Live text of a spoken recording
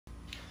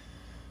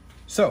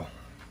So,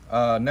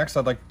 next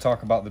I'd like to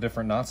talk about the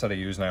different knots that I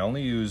use, and I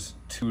only use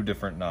 2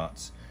 different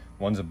knots.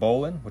 One's a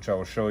bowline, which I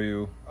will show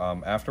you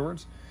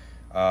afterwards,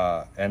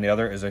 and the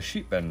other is a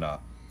sheet bend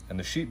knot. And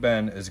the sheet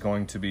bend is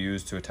going to be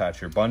used to attach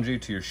your bungee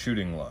to your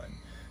shooting line.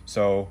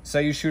 So,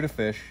 say you shoot a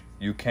fish,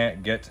 you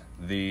can't get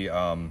the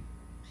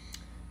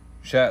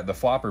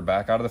flopper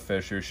back out of the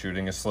fish, you're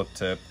shooting a slip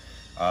tip.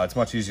 It's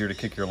much easier to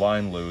kick your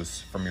line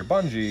loose from your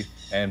bungee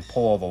and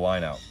pull all the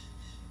line out.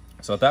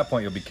 So at that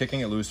point, you'll be kicking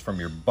it loose from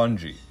your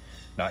bungee,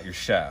 not your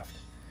shaft.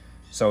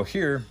 So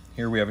here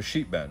we have a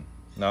sheet bend.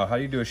 Now, how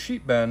do you do a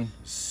sheet bend?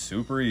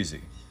 Super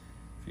easy.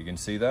 If you can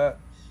see that.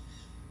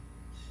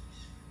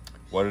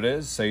 What it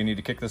is, say you need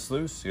to kick this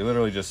loose, you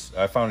literally just,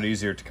 I found it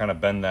easier to kind of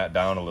bend that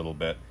down a little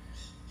bit,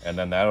 and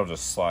then that'll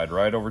just slide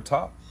right over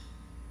top.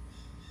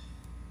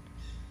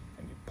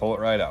 And you pull it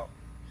right out.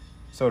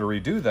 So to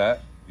redo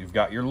that, you've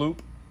got your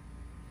loop.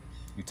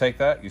 You take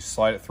that, you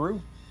slide it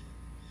through,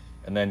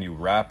 and then you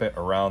wrap it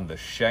around the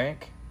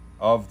shank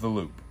of the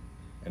loop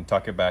and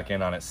tuck it back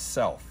in on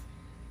itself.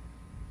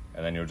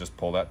 And then you'll just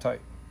pull that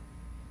tight.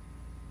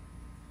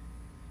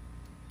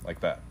 Like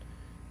that.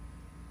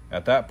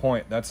 At that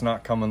point, that's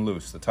not coming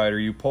loose. The tighter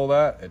you pull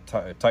that,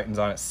 it tightens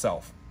on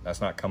itself. That's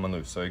not coming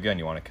loose. So again,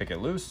 you want to kick it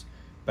loose,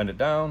 bend it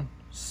down,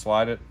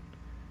 slide it.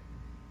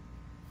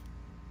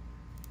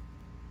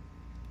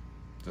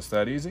 Just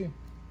that easy.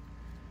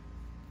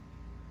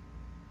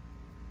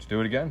 To do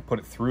it again, put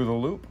it through the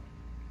loop,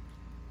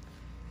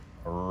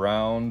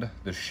 around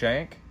the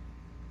shank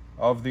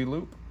of the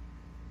loop,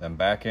 then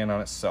back in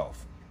on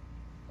itself,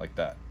 like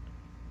that.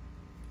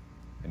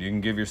 And you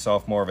can give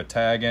yourself more of a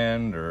tag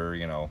end,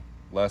 or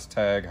less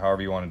tag,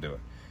 however you want to do it.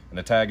 And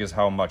the tag is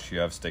how much you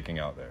have sticking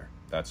out there.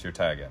 That's your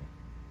tag end.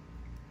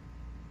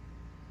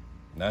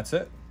 And that's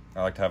it.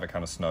 I like to have it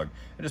kind of snug.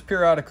 And just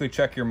periodically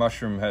check your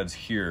mushroom heads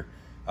here.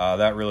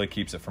 That really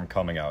keeps it from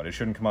coming out. It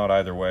shouldn't come out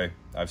either way.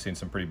 I've seen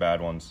some pretty bad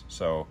ones,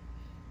 so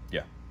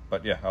yeah.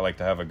 But yeah, I like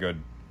to have a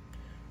good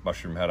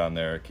mushroom head on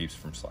there. It keeps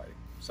from sliding.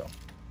 So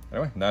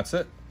anyway, and that's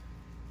it.